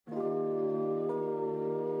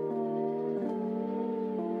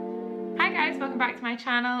guys, welcome back to my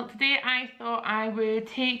channel. Today I thought I would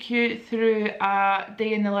take you through a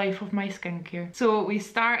day in the life of my skincare. So we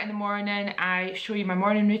start in the morning, I show you my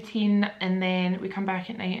morning routine, and then we come back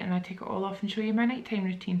at night and I take it all off and show you my nighttime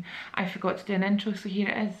routine. I forgot to do an intro, so here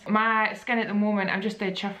it is. My skin at the moment, I'm just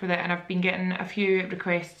dead chuffed with it, and I've been getting a few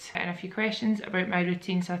requests and a few questions about my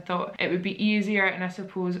routine, so I thought it would be easier and I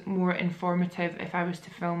suppose more informative if I was to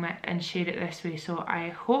film it and share it this way. So I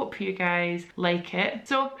hope you guys like it.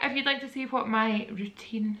 So if you'd like to see what my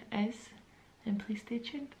routine is, then please stay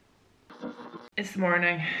tuned. It's the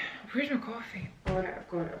morning. Where's my coffee?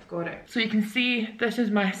 I've got it. So you can see this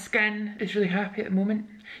is my skin. It's really happy at the moment.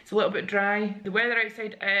 It's a little bit dry. The weather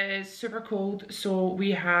outside is super cold, so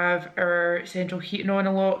we have our central heating on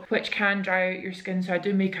a lot, which can dry out your skin. So I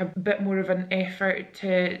do make a bit more of an effort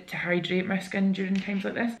to hydrate my skin during times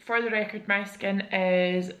like this. For the record, my skin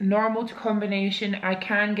is normal to combination. I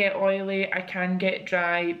can get oily, I can get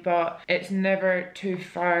dry, but it's never too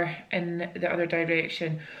far in the other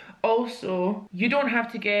direction. Also, you don't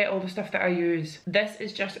have to get all the stuff that I use. This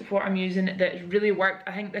is just what I'm using that's really worked.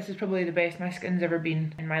 I think this is probably the best my skin's ever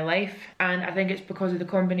been in my life, and I think it's because of the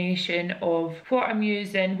combination of what I'm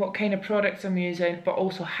using, what kind of products I'm using, but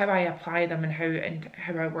also how I apply them and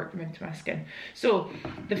how I work them into my skin. So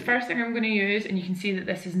the first thing I'm going to use, and you can see that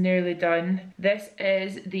this is nearly done, this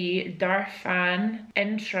is the Darphan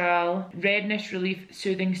Intral Redness Relief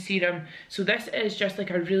Soothing Serum. So this is just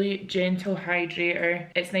like a really gentle hydrator.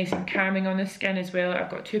 It's nice and calming on the skin as well. I've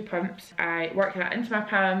got 2 pumps. I work that into my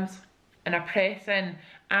palms and I press in.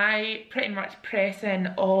 I pretty much press in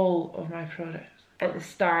all of my products at the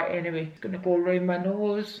start anyway. It's gonna go around my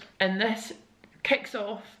nose, and this kicks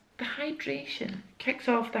off the hydration. Kicks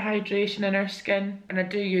off the hydration in our skin, and I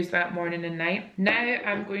do use that morning and night. Now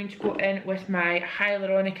I'm going to go in with my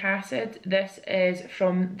hyaluronic acid. This is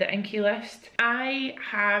from the Inkey list. I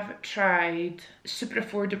have tried super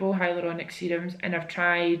affordable hyaluronic serums and I've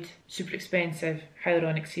tried super expensive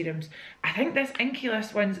hyaluronic serums. I think this Inkey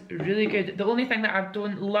list one's really good. The only thing that I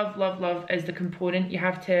don't love is the component. You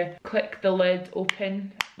have to click the lid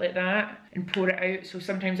open like that and pour it out, so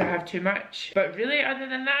sometimes I have too much. But really, other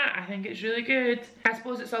than that, I think it's really good. I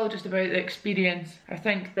suppose it's all just about the experience. I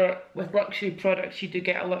think that with luxury products you do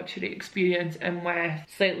get a luxury experience, and with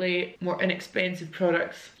slightly more inexpensive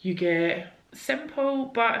products you get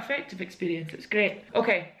simple but effective experience. It's great.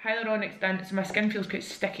 Okay, hyaluronic's done, so my skin feels quite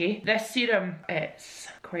sticky. This serum, it's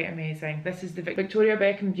quite amazing. This is the Victoria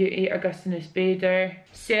Beckham Beauty Augustinus Bader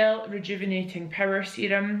Cell Rejuvenating Power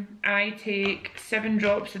Serum. I take 7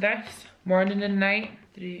 drops of this morning and night.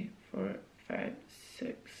 3, 4, 5,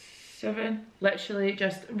 6, 7. Literally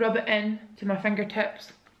just rub it in to my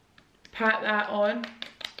fingertips, pat that on.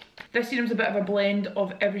 This serum's a bit of a blend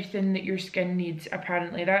of everything that your skin needs,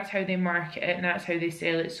 apparently. That's how they market it and that's how they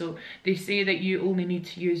sell it. So they say that you only need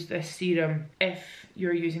to use this serum if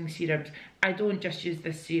you're using serums. I don't just use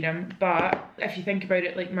this serum, but if you think about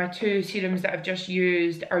it, like my 2 serums that I've just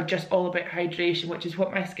used are just all about hydration, which is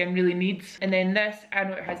what my skin really needs. And then this, I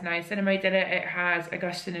know it has niacinamide in it. It has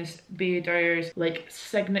Augustinus Bader's like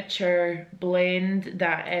signature blend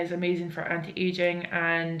that is amazing for anti-aging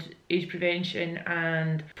and age prevention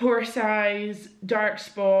and pore size, dark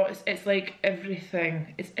spots. It's like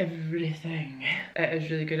everything. It's everything. It is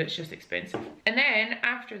really good. It's just expensive. And then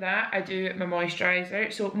after that, I do my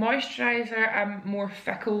moisturizer. So moisturizer I'm more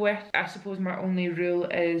fickle with. I suppose my only rule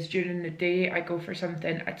is during the day I go for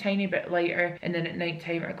something a tiny bit lighter, and then at night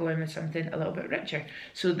time I go in with something a little bit richer.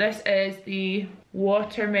 So this is the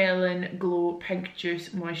Watermelon Glow Pink Juice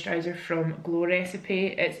Moisturizer from Glow Recipe.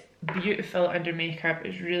 It's beautiful under makeup.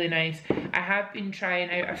 It's really nice. I have been trying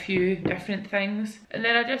out a few different things, and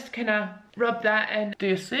then I just kind of rub that in. Do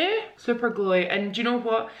you see? Super glowy. And do you know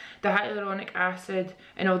what? The hyaluronic acid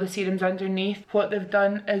and all the serums underneath, what they've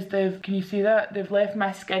done is can you see that? They've left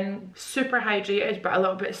my skin super hydrated but a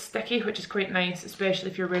little bit sticky, which is quite nice, especially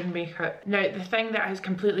if you're wearing makeup. Now, the thing that has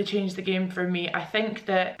completely changed the game for me, I think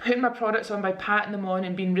that putting my products on by patting them on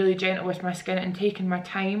and being really gentle with my skin and taking my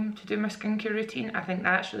time to do my skincare routine, I think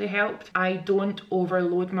that's really helped. I don't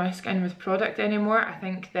overload my skin with product anymore. I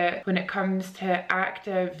think that when it comes to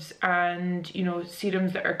actives and, you know,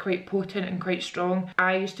 serums that are quite potent and quite strong,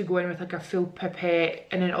 I used to go in with like a full pipette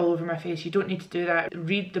and then all over my face. You don't need to do that.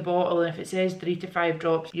 Read the bottle, and if it says 3 to 5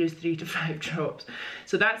 drops, use 3 to 5 drops.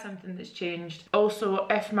 So that's something that's changed. Also,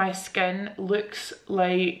 if my skin looks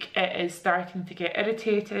like it is starting to get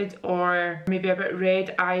irritated or maybe a bit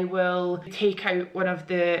red, I will take out one of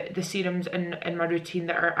the serums in my routine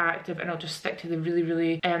that are active, and I'll just stick to the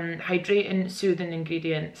really hydrating, soothing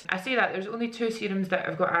ingredients. I say that there's only 2 serums that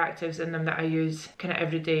have got actives in on them that I use kind of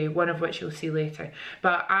every day, one of which you'll see later.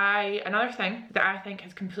 But another thing that I think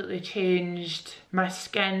has completely changed my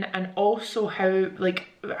skin and also how, like,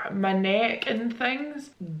 my neck and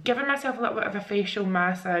things, giving myself a little bit of a facial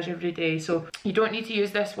massage every day. So you don't need to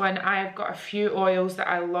use this one. I've got a few oils that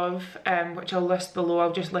I love, which I'll list below.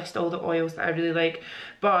 I'll just list all the oils that I really like,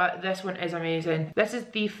 but this one is amazing. This is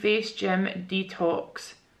the Face Gym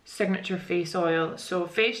Detox Signature Face Oil. So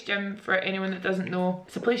Face Gym, for anyone that doesn't know,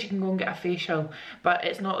 it's a place you can go and get a facial, but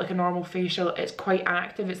it's not like a normal facial. It's quite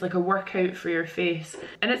active. It's like a workout for your face,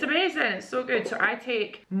 and it's amazing. It's so good. So I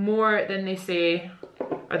take more than they say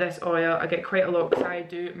of this oil. I get quite a lot because I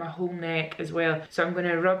do my whole neck as well. So I'm going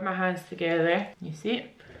to rub my hands together, you see,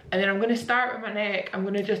 and then I'm going to start with my neck. I'm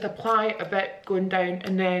going to just apply a bit going down,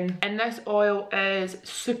 and then, and this oil is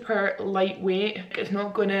super lightweight. It's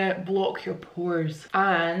not going to block your pores.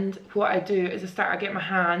 And what I do is I get my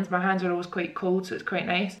hands are always quite cold, so it's quite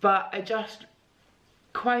nice, but I just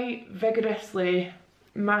quite vigorously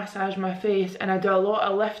massage my face, and I do a lot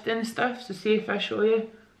of lifting stuff. So see if I show you.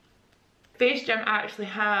 Face Gym actually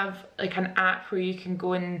have like an app where you can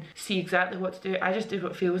go and see exactly what to do. I just do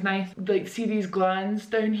what feels nice. Like, see these glands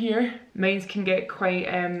down here? Mine can get quite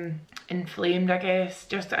inflamed, I guess.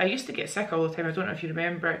 I used to get sick all the time. I don't know if you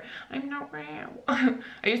remember. I'm not well. I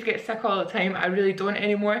used to get sick all the time. I really don't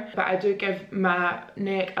anymore. But I do give my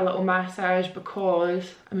neck a little massage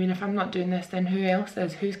because, I mean, if I'm not doing this, then who else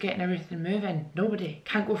is? Who's getting everything moving? Nobody.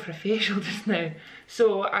 Can't go for a facial just now.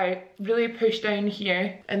 So I really push down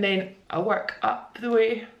here, and then I work up the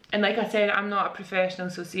way. And like I said, I'm not a professional,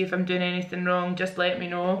 so see if I'm doing anything wrong, just let me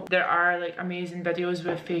know. There are like amazing videos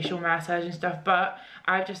with facial massage and stuff, but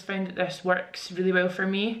I've just found that this works really well for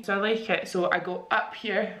me, so I like it. So I go up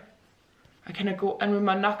here, I kind of go in with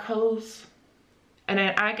my knuckles, and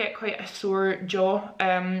then I get quite a sore jaw.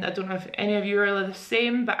 I don't know if any of you are the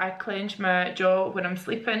same, but I clench my jaw when I'm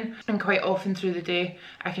sleeping, and quite often through the day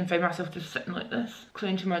I can find myself just sitting like this,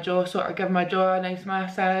 clenching my jaw. So I give my jaw a nice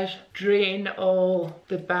massage, drain all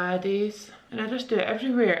the baddies, and I just do it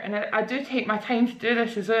everywhere. And I do take my time to do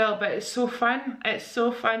this as well, but it's so fun. It's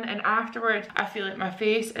so fun, and afterwards I feel like my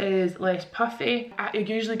face is less puffy. I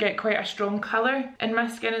usually get quite a strong colour in my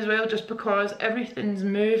skin as well, just because everything's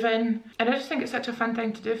moving, and I just think it's such a fun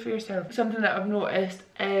thing to do for yourself. Something that I've noticed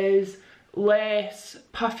is less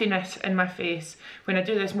puffiness in my face. When I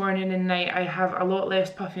do this morning and night, I have a lot less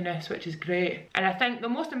puffiness, which is great. And I think the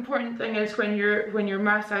most important thing is when you're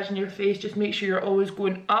massaging your face, just make sure you're always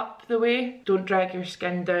going up the way. Don't drag your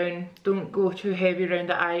skin down. Don't go too heavy around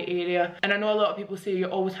the eye area. And I know a lot of people say you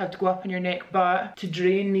always have to go up on your neck, but to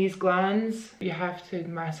drain these glands, you have to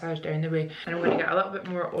massage down the way. And I'm going to get a little bit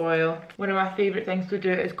more oil. One of my favourite things to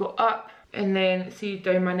do is go up and then see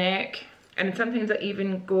down my neck. And sometimes I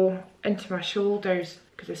even go into my shoulders,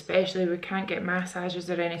 because especially we can't get massages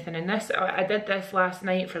or anything. And this, I did this last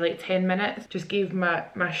night for like 10 minutes. Just gave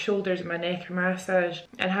my shoulders and my neck a massage,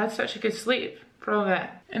 and had such a good sleep from it.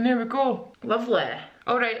 And there we go. Lovely.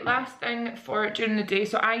 Alright, last thing for during the day.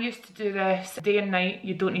 So I used to do this day and night.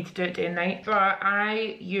 You don't need to do it day and night. But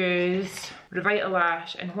I use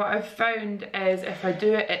Revitalash, and what I've found is if I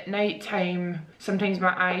do it at night time, sometimes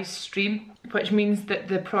my eyes stream, which means that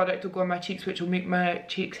the product will go on my cheeks, which will make my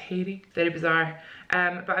cheeks hairy. Very bizarre.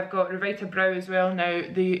 But I've got Revita Brow as well now.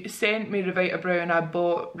 They sent me Revita Brow and I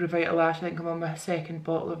bought Revitalash. I think I'm on my second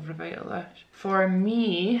bottle of Revitalash. For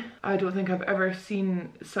me, I don't think I've ever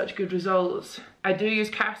seen such good results. I do use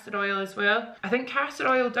castor oil as well. I think castor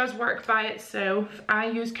oil does work by itself. I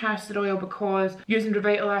use castor oil because using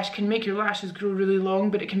Revitalash can make your lashes grow really long,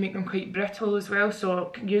 but it can make them quite brittle as well.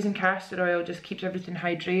 So using castor oil just keeps everything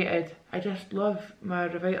hydrated. I just love my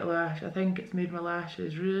Revitalash. I think it's made my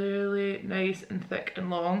lashes really nice and thick and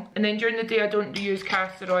long. And then during the day I don't use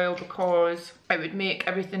castor oil because it would make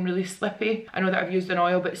everything really slippy. I know that I've used an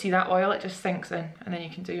oil, but see that oil, it just sinks in and then you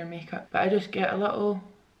can do your makeup. But I just get a little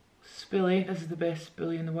spoolie. This is the best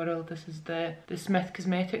spoolie in the world. This is the Smith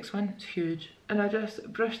Cosmetics one. It's huge. And I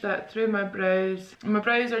just brush that through my brows. And my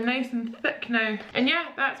brows are nice and thick now. And yeah,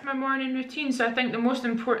 that's my morning routine. So I think the most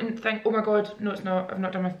important thing, oh my god, no it's not, I've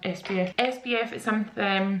not done my SPF. SPF is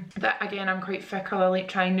something that, again, I'm quite fickle. I like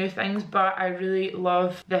trying new things, but I really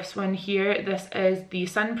love this one here. This is the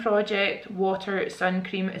Sun Project Water Sun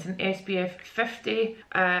Cream. It's an SPF 50.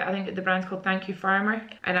 I think the brand's called Thank You Farmer.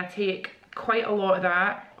 And I take quite a lot of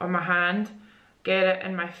that on my hand, get it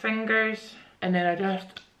in my fingers, and then I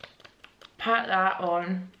just pat that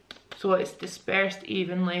on so it's dispersed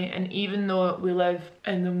evenly. And even though we live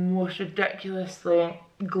in the most ridiculously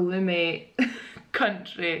gloomy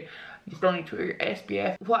country, you still need to wear your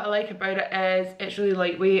SPF. What I like about it is it's really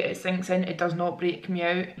lightweight, it sinks in, it does not break me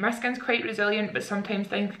out. My skin's quite resilient, but sometimes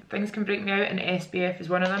things can break me out, and SPF is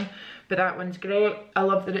one of them. But that one's great. I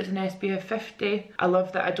love that it's an SPF 50. I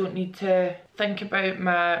love that I don't need to think about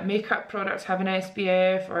my makeup products having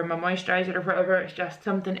SPF or my moisturiser or whatever. It's just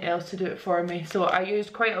something else to do it for me. So I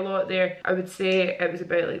used quite a lot there. I would say it was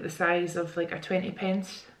about like the size of like a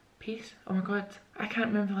 20p piece. Oh my god, I can't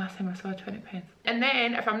remember the last time I saw a 20p. And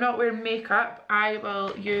then if I'm not wearing makeup, I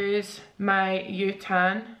will use my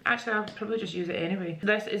U-Tan. Actually, I'll probably just use it anyway.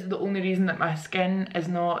 This is the only reason that my skin is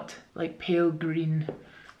not like pale green.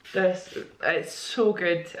 This is so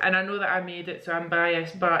good, and I know that I made it, so I'm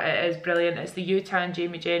biased, but it is brilliant. It's the U-Tan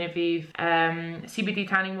Genevieve CBD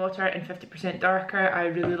tanning water in 50% darker. I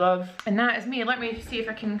really love, and that is me. Let me see if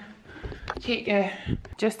I can take you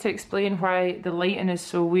just to explain why the lighting is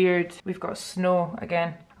so weird. We've got snow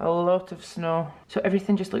again, a lot of snow, so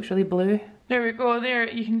everything just looks really blue. There we go,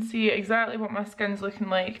 there you can see exactly what my skin's looking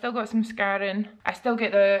like. Still got some scarring. I still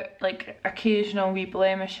get the like occasional wee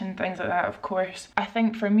blemish and things like that, of course. I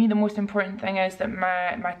think for me the most important thing is that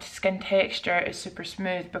my skin texture is super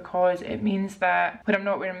smooth, because it means that when I'm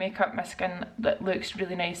not wearing makeup, my skin looks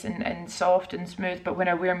really nice and soft and smooth, but when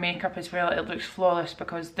I wear makeup as well, it looks flawless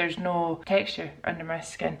because there's no texture under my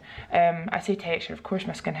skin. I say texture, of course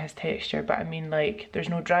my skin has texture, but I mean like there's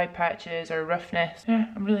no dry patches or roughness. Yeah,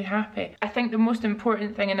 I'm really happy. I think the most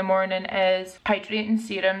important thing in the morning is hydrating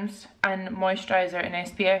serums and moisturiser and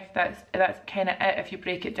SPF. That's kind of it if you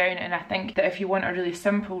break it down. And I think that if you want a really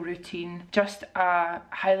simple routine, just a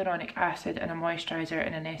hyaluronic acid and a moisturiser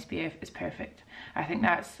and an SPF is perfect. I think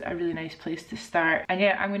that's a really nice place to start. And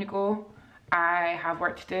yeah, I'm gonna go. I have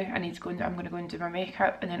work to do. I need to go and I'm going to go and do my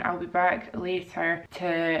makeup, and then I'll be back later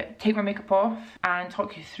to take my makeup off and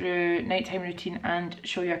talk you through nighttime routine and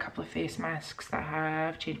show you a couple of face masks that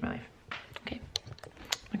have changed my life. Okay.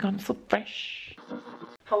 Oh my god, I'm so fresh.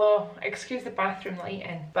 Hello, excuse the bathroom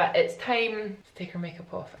lighting, but it's time to take her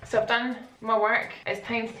makeup off. So I've done my work, it's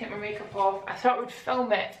time to take my makeup off. I thought I would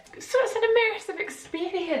film it, so it's an immersive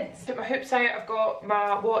experience. Took my hoops out, I've got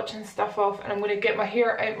my watch and stuff off, and I'm going to get my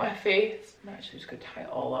hair out my face. I'm actually just going to tie it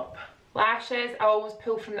all up. Lashes, I always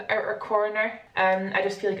pull from the outer corner. I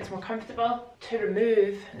just feel like it's more comfortable. To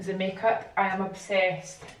remove the makeup, I am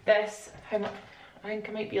obsessed. This, how much? I think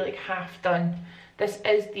I might be like half done. This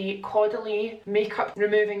is the Caudalie Makeup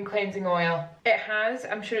Removing Cleansing Oil. It has,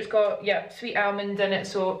 I'm sure it's got, yeah, sweet almond in it,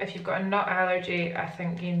 so if you've got a nut allergy, I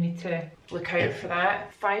think you need to look out for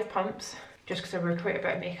that. 5 pumps, just because I wear quite a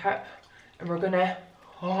bit of makeup, and we're gonna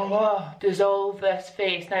dissolve this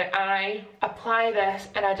face. Now I apply this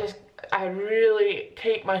and I really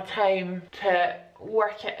take my time to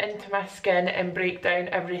work it into my skin and break down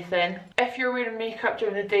everything. If you're wearing makeup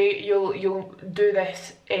during the day, you'll do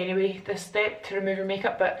this anyway, this step to remove your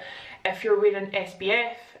makeup, but if you're wearing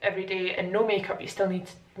SPF every day and no makeup, you still need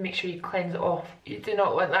to make sure you cleanse it off. You do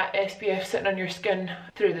not want that SPF sitting on your skin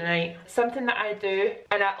through the night. Something that I do,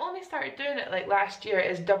 and I only started doing it like last year,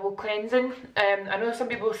 is double cleansing. I know some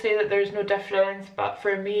people say that there's no difference, but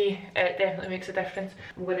for me it definitely makes a difference.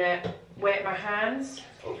 I'm gonna wet my hands.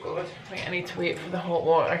 Oh god, wait, I need to wait for the hot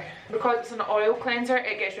water. Because it's an oil cleanser,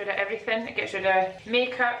 it gets rid of everything. It gets rid of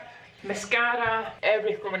makeup, mascara,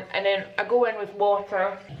 everything, and then I go in with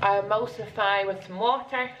water. I emulsify with some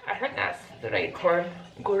water. I think that's the right term.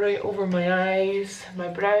 Go right over my eyes, my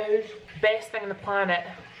brows. Best thing on the planet,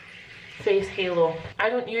 face halo.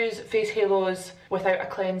 I don't use face halos without a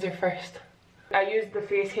cleanser first. I use the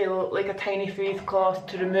face halo like a tiny face cloth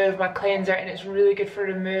to remove my cleanser, and it's really good for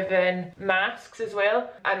removing masks as well.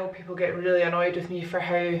 I know people get really annoyed with me for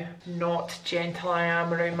how not gentle I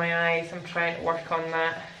am around my eyes. I'm trying to work on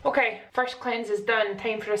that. Okay, first cleanse is done.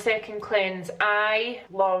 Time for a second cleanse. I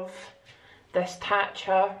love this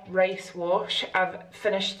Tatcha rice wash. I've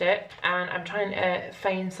finished it and I'm trying to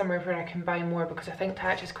find somewhere where I can buy more, because I think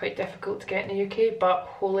Tatcha is quite difficult to get in the UK, but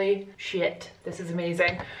holy shit, this is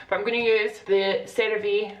amazing. But I'm going to use the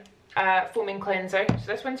CeraVe foaming cleanser. So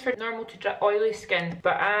this one's for normal to oily skin,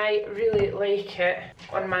 but I really like it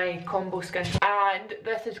on my combo skin. And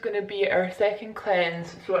this is going to be our second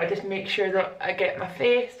cleanse, so I just make sure that I get my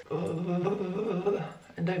face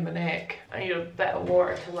and down my neck. I need a bit of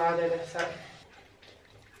water to lather this up.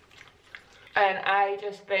 And I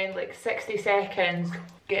just spend like 60 seconds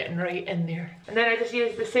getting right in there. And then I just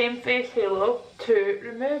use the same face halo to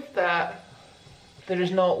remove that. There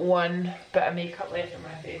is not one bit of makeup left on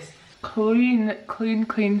my face. Clean, clean,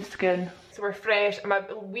 clean skin. So we're fresh. I'm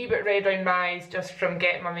a wee bit red around my eyes just from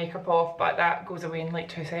getting my makeup off, but that goes away in like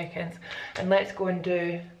 2 seconds. And let's go and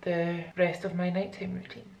do the rest of my nighttime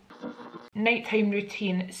routine. nighttime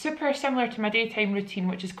routine. Super similar to my daytime routine,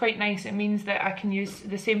 which is quite nice. It means that I can use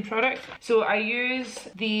the same product. So I use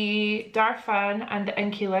the Darphan and the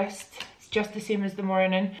Inky List. Just the same as the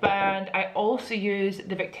morning, and I also use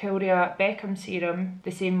the Victoria Beckham serum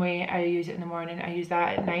the same way I use it in the morning. I use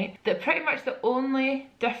that at night. Pretty much the only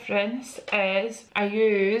difference is I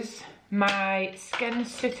use my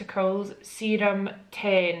SkinCeuticals Serum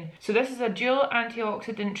 10. So this is a dual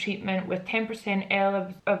antioxidant treatment with 10%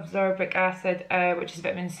 L-ascorbic acid, which is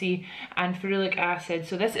vitamin C, and ferulic acid.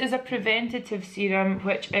 So this is a preventative serum,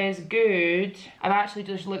 which is good. I've actually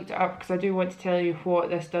just looked it up because I do want to tell you what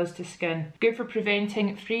this does to skin. Good for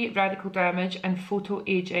preventing free radical damage and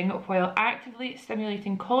photo-aging while actively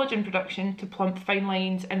stimulating collagen production to plump fine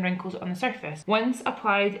lines and wrinkles on the surface. Once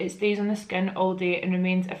applied, it stays on the skin all day and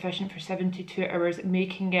remains efficient for 72 hours,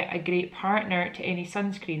 making it a great partner to any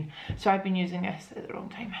sunscreen. So I've been using this at the wrong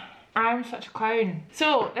time. I'm such a clown.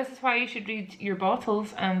 So this is why you should read your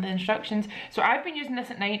bottles and the instructions. So I've been using this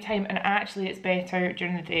at night time, and actually it's better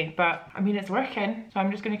during the day, but I mean it's working, so I'm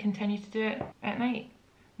just going to continue to do it at night.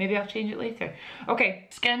 Maybe I'll change it later. Okay,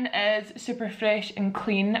 skin is super fresh and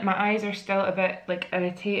clean. My eyes are still a bit like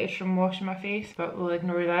irritated from washing my face, but we'll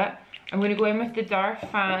ignore that. I'm going to go in with the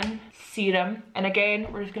Darphan serum, and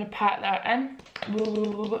again we're just going to pat that in.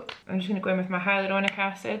 I'm just going to go in with my hyaluronic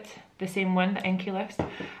acid, the same one, the Inky List.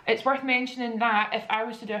 It's worth mentioning that if I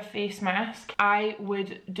was to do a face mask, I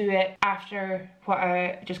would do it after what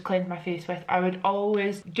I just cleansed my face with. I would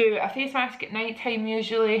always do a face mask at night time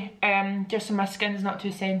usually, just so my skin's not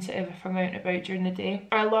too sensitive if I'm out and about during the day.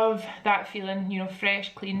 I love that feeling, you know,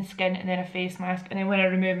 fresh, clean skin and then a face mask. And then when I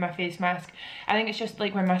remove my face mask, I think it's just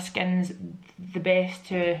like when my skin's the best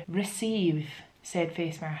to receive said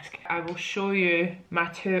face mask. I will show you my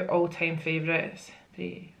 2 all-time favourites.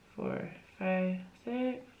 3, 4, 5,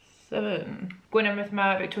 6, 7. Going in with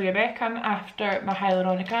my Victoria Beckham after my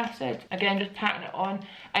hyaluronic acid. Again, just patting it on.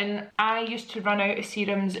 And I used to run out of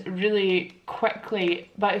serums really quickly,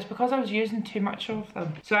 but it's because I was using too much of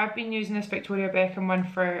them. So I've been using this Victoria Beckham one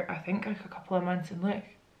for I think like a couple of months, and look.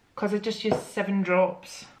 Because I just used 7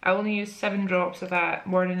 drops. I only use 7 drops of that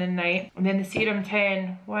morning and night. And then the serum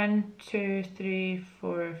 10, 1, 2, 3,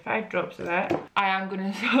 4, 5 drops of that. I'm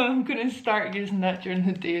gonna start using that during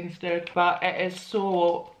the day instead. But it is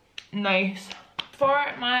so nice. For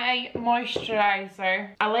my moisturiser,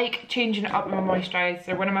 I like changing it up with my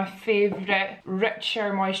moisturiser. One of my favourite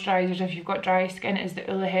richer moisturisers if you've got dry skin is the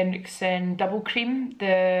Ole Henriksen Double Cream.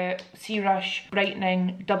 The Sea Rush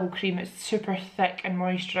Brightening Double Cream. It's super thick and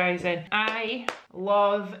moisturising. I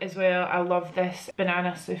love as well, I love this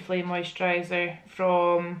Banana Souffle Moisturiser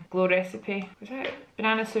from Glow Recipe. Was it?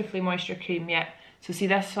 Banana Souffle Moisture Cream, yeah. So see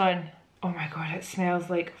this one. Oh my god, it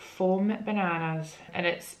smells like foam bananas, and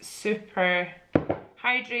it's super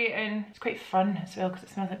hydrating. It's quite fun as well because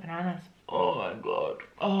it smells like bananas. Oh my god.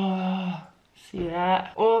 Oh, see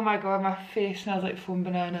that? Oh my god, my face smells like foam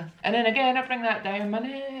bananas. And then again, I bring that down my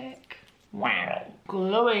neck. Wow,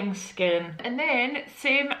 glowing skin. And then,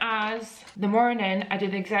 same as the morning, I do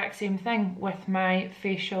the exact same thing with my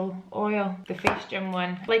facial oil, the Face Gym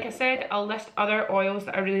one. Like I said, I'll list other oils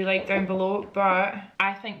that I really like down below, but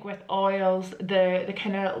I think with oils, the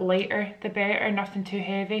kind of lighter the better, nothing too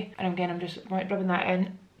heavy. And again, I'm just rubbing that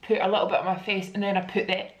in, put a little bit on my face, and then I put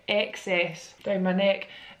the excess down my neck.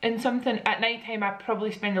 And something at night time, I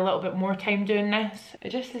probably spend a little bit more time doing this. It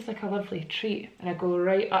just is like a lovely treat. And I go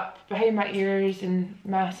right up behind my ears and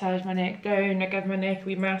massage my neck down. I give my neck a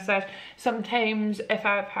wee massage. Sometimes if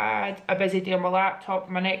I've had a busy day on my laptop,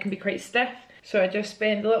 my neck can be quite stiff. So I just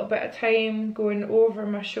spend a little bit of time going over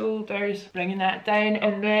my shoulders, bringing that down,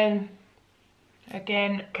 and then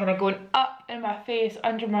again, kind of going up in my face,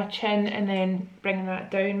 under my chin, and then bringing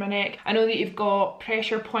that down my neck. I know that you've got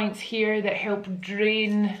pressure points here that help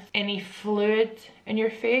drain any fluid in your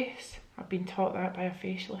face. I've been taught that by a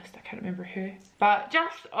facialist, I can't remember who. But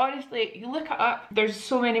just honestly, you look it up. There's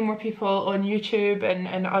so many more people on YouTube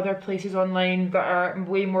and other places online that are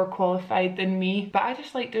way more qualified than me. But I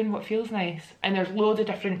just like doing what feels nice. And there's loads of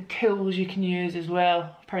different tools you can use as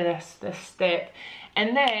well for this step.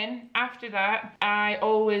 And then after that, I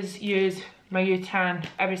always use my U-Tan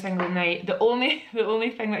every single night. The only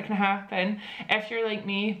thing that can happen if you're like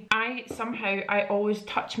me, I always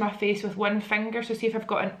touch my face with one finger. So see if I've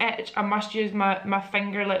got an itch, I must use my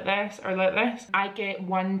finger like this or like this. I get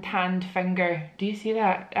one tanned finger. Do you see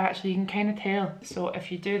that? Actually, you can kind of tell. So if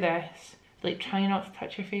you do this, like try not to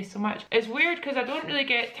touch your face so much. It's weird because I don't really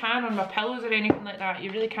get tan on my pillows or anything like that.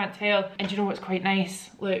 You really can't tell. And you know what's quite nice?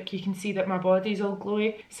 Look, you can see that my body's all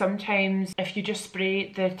glowy. Sometimes if you just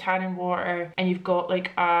spray the tanning water and you've got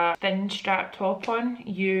like a thin strap top on,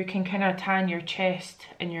 you can kind of tan your chest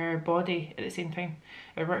and your body at the same time.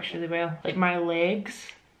 It works really well. Like my legs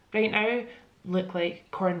right now look like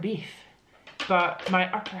corned beef, but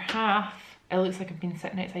my upper half, it looks like I've been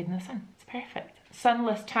sitting outside in the sun. It's perfect.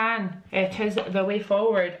 Sunless tan, it is the way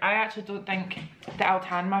forward. I actually don't think that I'll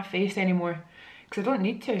tan my face anymore because I don't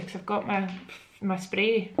need to, because I've got my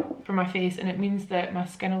spray for my face, and it means that my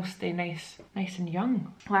skin will stay nice and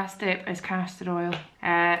young. Last step is castor oil.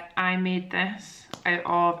 I made this out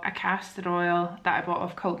of a castor oil that I bought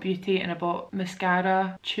off Cult Beauty, and I bought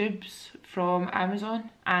mascara tubes from Amazon,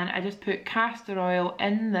 and I just put castor oil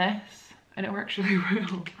in this and it works really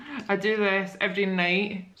well. I do this every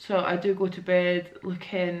night, so I do go to bed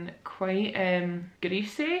looking quite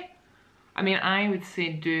greasy. I mean, I would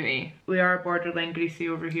say dewy. We are borderline greasy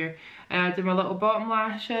over here. And I do my little bottom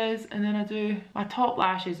lashes, and then I do my top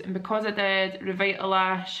lashes. And because I did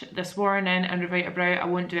Revitalash this morning and Revitabrow, I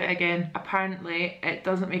won't do it again. Apparently, it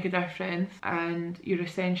doesn't make a difference, and you're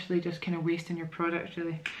essentially just kind of wasting your product,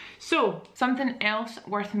 really. So, something else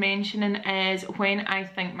worth mentioning is when I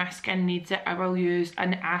think my skin needs it, I will use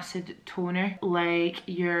an acid toner. Like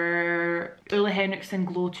your Ole Henriksen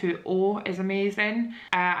Glow 2O is amazing.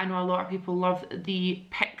 I know a lot of people love the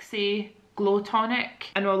Pixie Glow Tonic.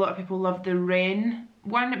 I know a lot of people love the Ren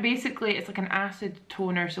one. Basically, it's like an acid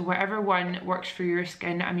toner, so whatever one works for your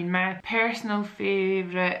skin. I mean, my personal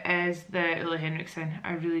favourite is the Ole Henriksen.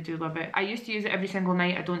 I really do love it. I used to use it every single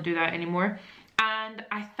night. I don't do that anymore. And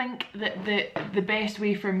I think that the best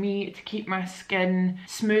way for me to keep my skin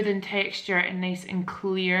smooth in texture and nice and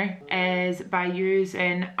clear is by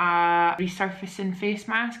using a resurfacing face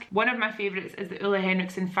mask. One of my favourites is the Ole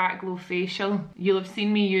Henriksen Fat Glow Facial. You'll have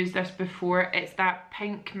seen me use this before. It's that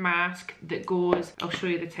pink mask that goes, I'll show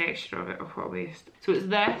you the texture of it. Oh, what a waste. So it's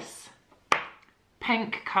this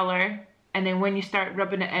pink colour, and then when you start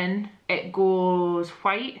rubbing it in, it goes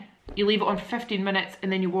white. You leave it on for 15 minutes and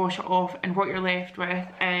then you wash it off, and what you're left with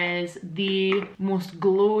is the most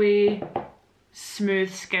glowy, smooth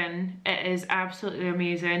skin. It is absolutely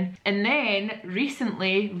amazing. And then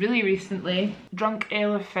recently, really recently, Drunk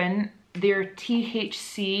Elephant, their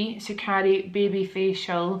THC Sukari Baby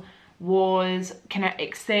Facial was kind of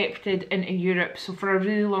accepted into Europe. So for a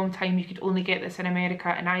really long time you could only get this in America,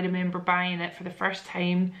 and I remember buying it for the first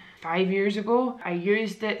time 5 years ago. I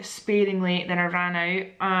used it sparingly, then I ran out,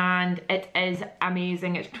 and it is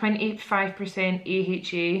amazing. It's 25%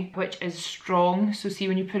 AHA, which is strong. So see,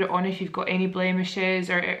 when you put it on, if you've got any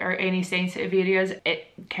blemishes or any sensitive areas,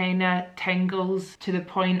 it kind of tingles to the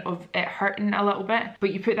point of it hurting a little bit.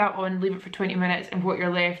 But you put that on, leave it for 20 minutes, and what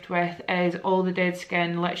you're left with is all the dead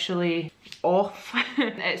skin literally off.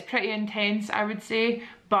 It's pretty intense, I would say,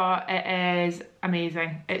 but it is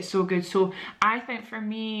amazing. It's so good. So I think for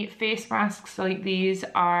me, face masks like these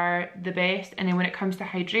are the best. And then when it comes to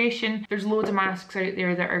hydration, there's loads of masks out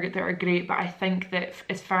there that are great, but I think that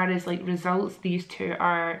as far as like results, these two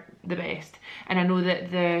are the best. And I know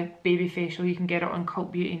that the baby facial, you can get it on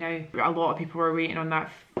Cult Beauty now. A lot of people are waiting on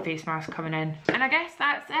that face mask coming in. And I guess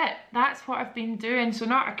that's it. That's what I've been doing. So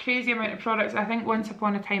not a crazy amount of products. I think once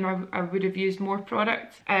upon a time I would have used more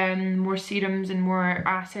products, more serums and more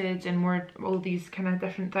acids and more all these kind of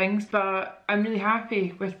different things, but I'm really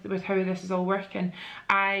happy with how this is all working.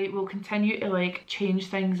 I will continue to like change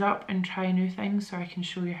things up and try new things so I can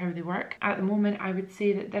show you how they work. At the moment I would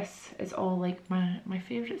say that this is all like my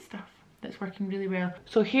favourite stuff that's working really well.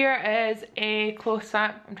 So here is a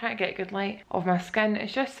close-up, I'm trying to get a good light, of my skin.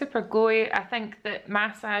 It's just super glowy. I think that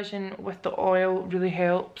massaging with the oil really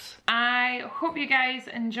helps. I hope you guys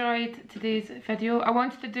enjoyed today's video. I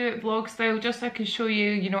wanted to do it vlog style just so I could show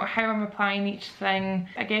you, you know, how I'm applying each thing.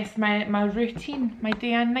 I guess my routine, my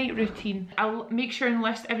day and night routine. I'll make sure and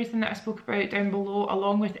list everything that I spoke about down below,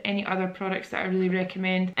 along with any other products that I really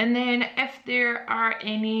recommend. And then if there are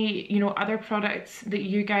any, you know, other products that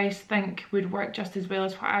you guys think would work just as well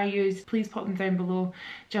as what I use, please pop them down below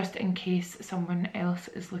just in case someone else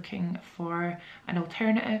is looking for an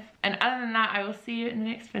alternative. And other than that, I will see you in the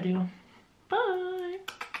next video. Bye!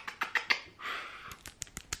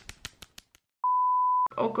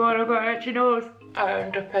 Oh god, I've got an itchy nose.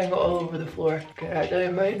 I'm dripping all over the floor. Get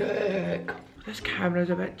down my neck. This camera's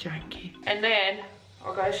a bit janky. And then,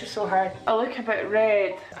 oh god, it's just so hard. I look a bit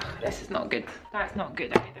red. Ugh, this is not good. That's not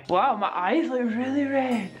good either. Wow, my eyes look really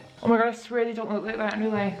red. Oh my god, I swear they don't look like that in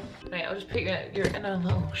real life. Right, I'll just put you in, you're in a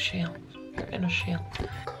little shell. You're in a shell.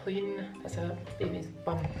 Clean as a baby's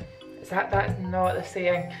bum. That's not the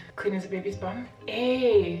saying. Clean as a baby's bum.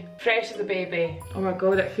 Hey, fresh as a baby. Oh my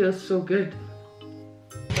god, it feels so good.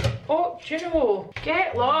 Oh, Juno,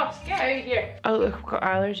 get lost, get out of here. Oh look, I've got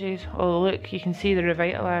allergies. Oh look, you can see the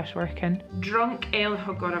Revitalash working. Drunk Ellie,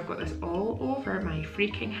 oh god, I've got this all over my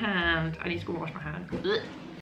freaking hand. I need to go wash my hand. Ugh.